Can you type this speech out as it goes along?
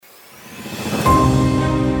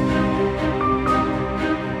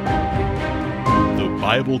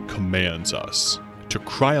Bible commands us to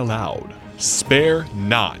cry aloud, "Spare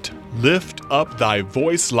not, lift up thy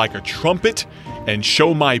voice like a trumpet, and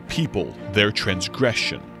show my people their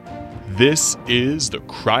transgression." This is the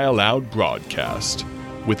Cry Aloud broadcast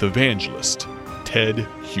with evangelist Ted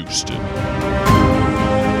Houston.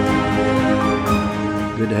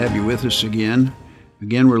 Good to have you with us again.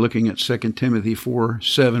 Again, we're looking at 2 Timothy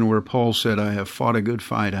 4:7, where Paul said, "I have fought a good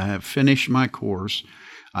fight. I have finished my course.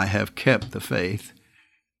 I have kept the faith."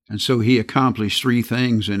 And so he accomplished three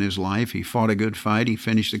things in his life. He fought a good fight, he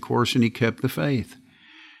finished the course, and he kept the faith.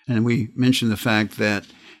 And we mentioned the fact that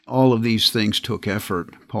all of these things took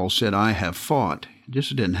effort. Paul said, "I have fought." It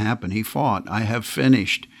just didn't happen. He fought. "I have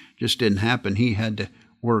finished." Just didn't happen. He had to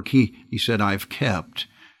work. He said, "I've kept."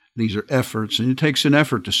 These are efforts, and it takes an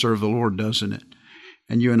effort to serve the Lord, doesn't it?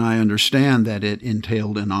 And you and I understand that it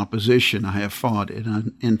entailed an opposition. I have fought. It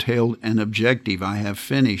entailed an objective. I have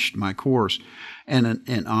finished my course. And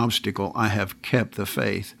an obstacle. I have kept the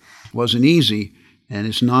faith. It wasn't easy, and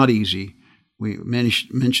it's not easy. We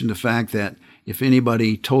mentioned the fact that if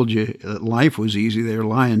anybody told you that life was easy, they're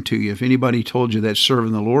lying to you. If anybody told you that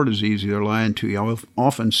serving the Lord is easy, they're lying to you. I've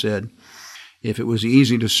often said, if it was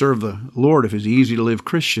easy to serve the Lord, if it's easy to live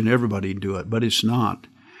Christian, everybody'd do it, but it's not.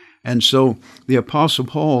 And so the Apostle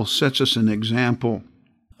Paul sets us an example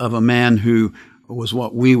of a man who was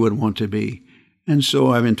what we would want to be. And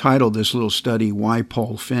so I've entitled this little study, "Why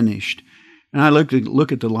Paul Finished." And I look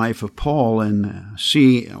at the life of Paul and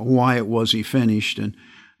see why it was he finished. And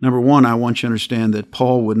number one, I want you to understand that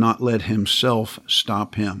Paul would not let himself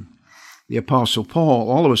stop him. The Apostle Paul,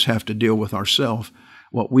 all of us have to deal with ourselves,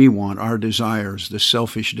 what we want, our desires, the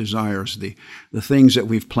selfish desires, the things that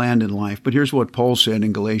we've planned in life. But here's what Paul said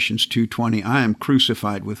in Galatians 2:20, "I am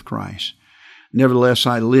crucified with Christ. Nevertheless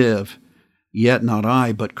I live, yet not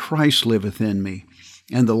I, but Christ liveth in me.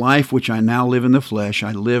 And the life which I now live in the flesh,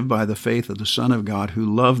 I live by the faith of the Son of God, who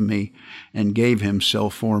loved me and gave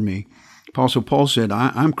himself for me." Apostle Paul said,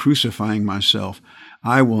 I'm crucifying myself.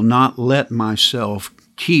 I will not let myself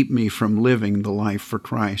keep me from living the life for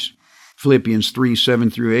Christ. Philippians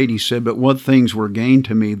 3:7-8, he said, "But what things were gained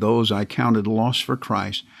to me, those I counted loss for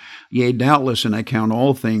Christ. Yea, doubtless, and I count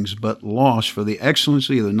all things but loss for the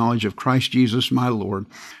excellency of the knowledge of Christ Jesus my Lord,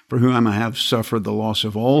 for whom I have suffered the loss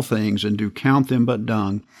of all things, and do count them but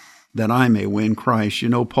dung, that I may win Christ." You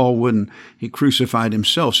know, Paul wouldn't. He crucified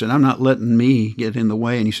himself, said, "I'm not letting me get in the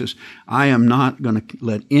way." And he says, "I am not going to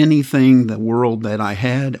let anything, the world that I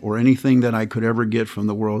had, or anything that I could ever get from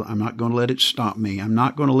the world, I'm not going to let it stop me. I'm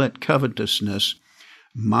not going to let covetousness,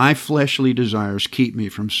 my fleshly desires, keep me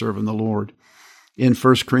from serving the Lord." In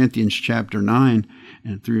 1 Corinthians chapter 9,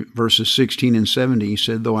 and through verses 16 and 17, he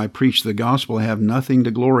said, "Though I preach the gospel, I have nothing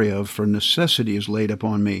to glory of, for necessity is laid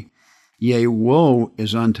upon me. Yea, woe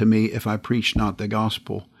is unto me if I preach not the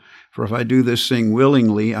gospel. For if I do this thing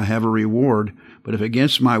willingly, I have a reward, but if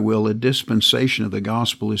against my will, a dispensation of the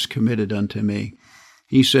gospel is committed unto me."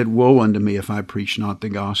 He said, "Woe unto me if I preach not the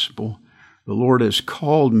gospel. The Lord has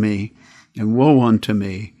called me, and woe unto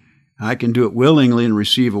me. I can do it willingly and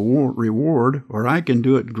receive a reward, or I can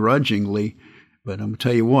do it grudgingly. But I'm going to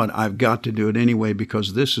tell you what, I've got to do it anyway,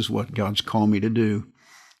 because this is what God's called me to do."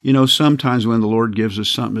 You know, sometimes when the Lord gives us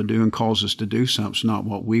something to do and calls us to do something, it's not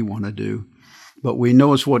what we want to do. But we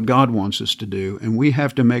know it's what God wants us to do, and we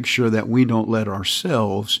have to make sure that we don't let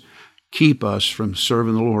ourselves keep us from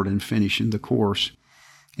serving the Lord and finishing the course.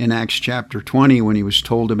 In Acts chapter 20, when he was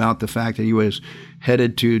told about the fact that he was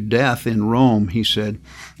headed to death in Rome, he said,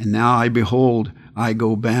 "And now I behold, I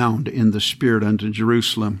go bound in the Spirit unto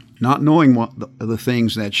Jerusalem, not knowing what the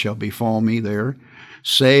things that shall befall me there,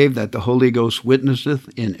 save that the Holy Ghost witnesseth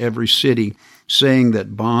in every city, saying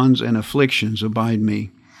that bonds and afflictions abide me.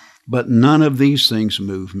 But none of these things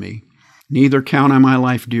move me. Neither count I my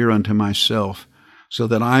life dear unto myself, so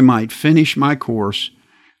that I might finish my course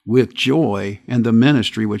with joy and the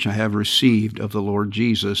ministry which I have received of the Lord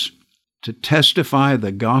Jesus, to testify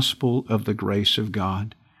the gospel of the grace of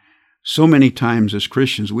God." So many times as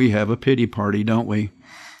Christians, we have a pity party, don't we?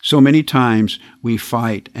 So many times we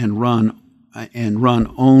fight and run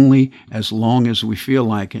only as long as we feel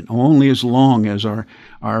like it, only as long as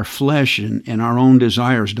our flesh and our own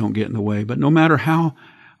desires don't get in the way. But no matter how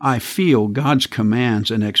I feel, God's commands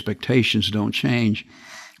and expectations don't change.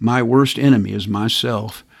 My worst enemy is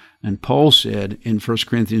myself. And Paul said in 1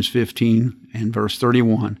 Corinthians 15 and verse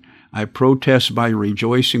 31, "I protest by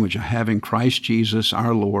rejoicing which I have in Christ Jesus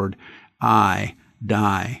our Lord, I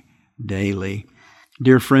die daily."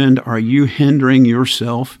 Dear friend, are you hindering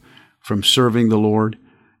yourself from serving the Lord?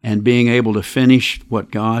 and being able to finish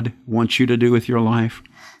what God wants you to do with your life,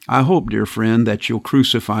 I hope, dear friend, that you'll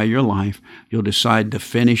crucify your life. You'll decide to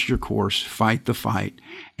finish your course, fight the fight,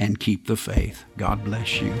 and keep the faith. God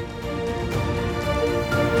bless you.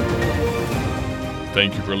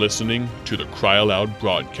 Thank you for listening to the Cry Aloud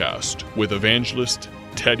broadcast with evangelist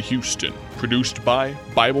Ted Houston, produced by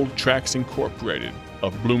Bible Tracts Incorporated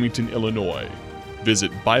of Bloomington, Illinois.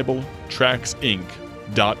 Visit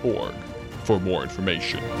BibleTractsInc.org for more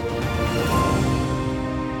information.